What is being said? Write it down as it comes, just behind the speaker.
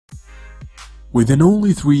Within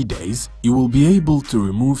only 3 days, you will be able to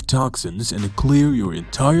remove toxins and clear your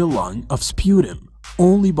entire lung of sputum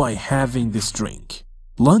only by having this drink.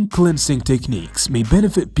 Lung cleansing techniques may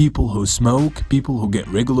benefit people who smoke, people who get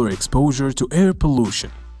regular exposure to air pollution,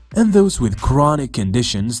 and those with chronic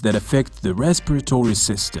conditions that affect the respiratory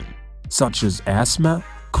system, such as asthma,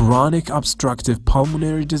 chronic obstructive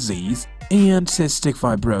pulmonary disease, and cystic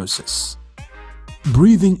fibrosis.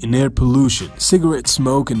 Breathing in air pollution, cigarette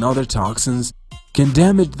smoke, and other toxins can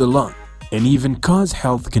damage the lung and even cause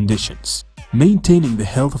health conditions. Maintaining the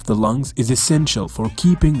health of the lungs is essential for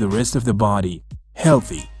keeping the rest of the body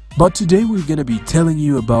healthy. But today we're gonna be telling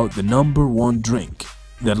you about the #1 drink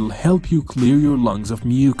that'll help you clear your lungs of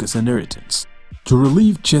mucus and irritants to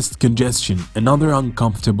relieve chest congestion and other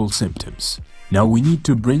uncomfortable symptoms. Now we need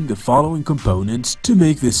to bring the following components to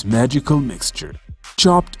make this magical mixture.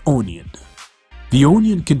 Chopped onion. The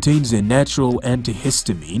onion contains a natural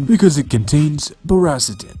antihistamine because it contains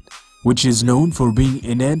paracetin, which is known for being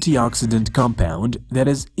an antioxidant compound that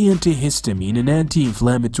has antihistamine and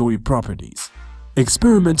anti-inflammatory properties.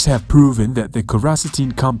 Experiments have proven that the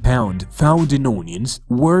quercetin compound found in onions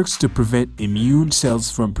works to prevent immune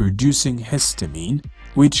cells from producing histamine,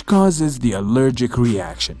 which causes the allergic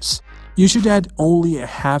reactions. You should add only a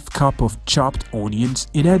half cup of chopped onions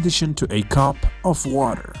in addition to a cup of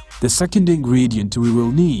water. The second ingredient we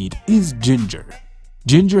will need is ginger.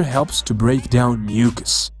 Ginger helps to break down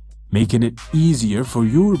mucus, making it easier for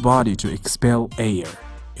your body to expel air.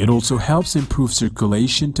 It also helps improve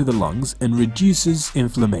circulation to the lungs and reduces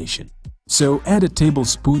inflammation. So add a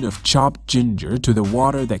tablespoon of chopped ginger to the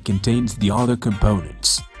water that contains the other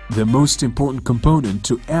components. The most important component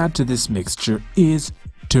to add to this mixture is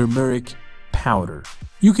turmeric powder.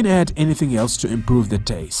 You can add anything else to improve the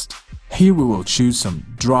taste. Here we will choose some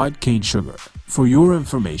dried cane sugar. For your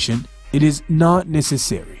information, it is not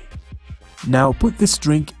necessary. Now put this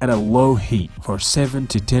drink at a low heat for 7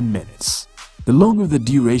 to 10 minutes. The longer the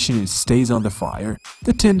duration it stays on the fire,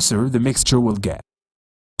 the tenser the mixture will get.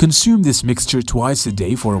 Consume this mixture twice a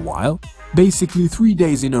day for a while, basically 3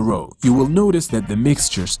 days in a row. You will notice that the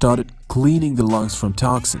mixture started cleaning the lungs from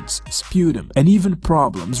toxins, sputum, and even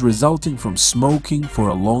problems resulting from smoking for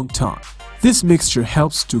a long time. This mixture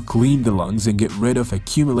helps to clean the lungs and get rid of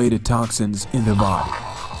accumulated toxins in the body.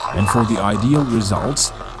 And for the ideal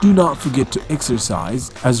results, do not forget to exercise,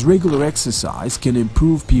 as regular exercise can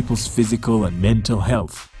improve people's physical and mental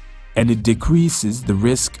health, and it decreases the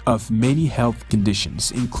risk of many health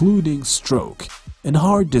conditions including stroke and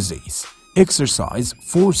heart disease. Exercise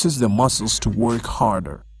forces the muscles to work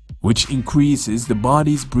harder, which increases the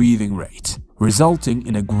body's breathing rate, resulting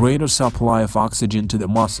in a greater supply of oxygen to the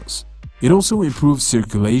muscles. It also improves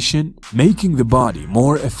circulation, making the body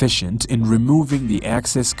more efficient in removing the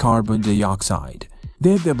excess carbon dioxide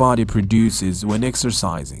that the body produces when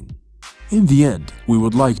exercising. In the end, we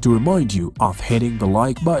would like to remind you of hitting the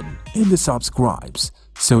like button and the subscribes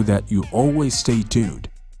so that you always stay tuned.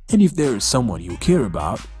 And if there is someone you care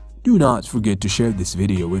about, do not forget to share this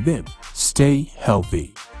video with them. Stay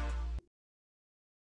healthy.